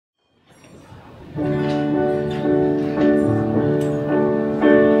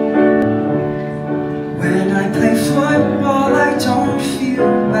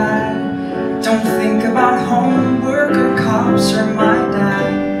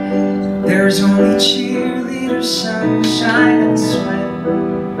There's only cheerleaders, sunshine and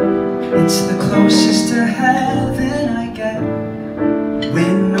sweat. It's the closest to heaven I get.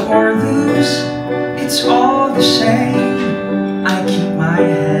 Win or lose, it's all the same. I keep my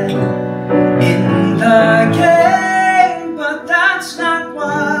head in the game, but that's not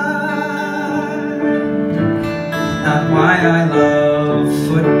why I love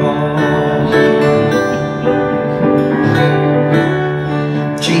football.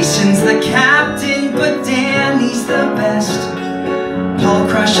 Jason's the captain, but Danny's the best. Paul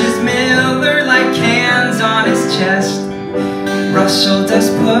crushes Miller like cans on his chest. Russell does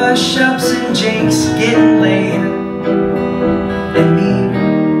push-ups and Jake's getting laid. And me,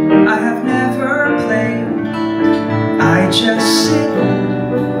 I have never played. I just sit,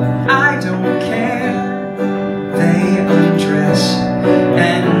 I don't care. They undress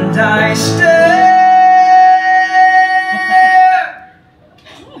and I stare.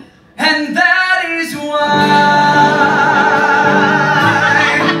 And that is why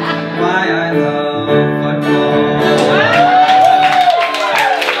I love football.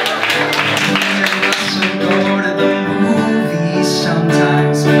 Me and Russell go to the movies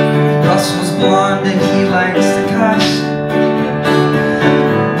sometimes. Russell's blonde and he likes to cuss.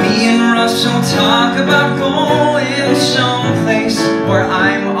 Me and Russell talk about going someplace where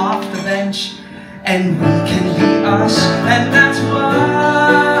I'm off the bench and we can be us. And that's why.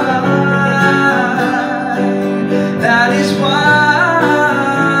 That is why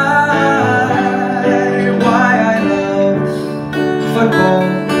I love football.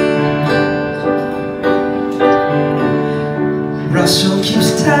 Russell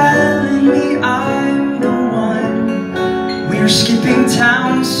keeps telling me I'm the one. We're skipping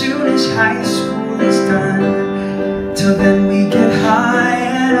town soon as high school is done. Till then we get high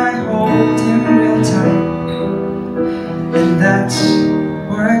and I hold him real tight. And that's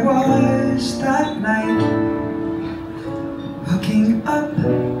where I was that night. Hooking up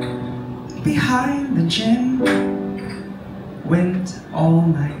behind the gym. Went all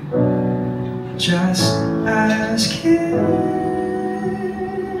night, just as kids.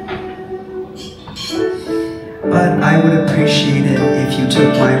 But I would appreciate it if you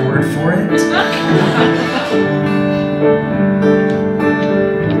took my word for it.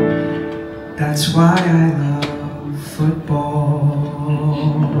 That's why I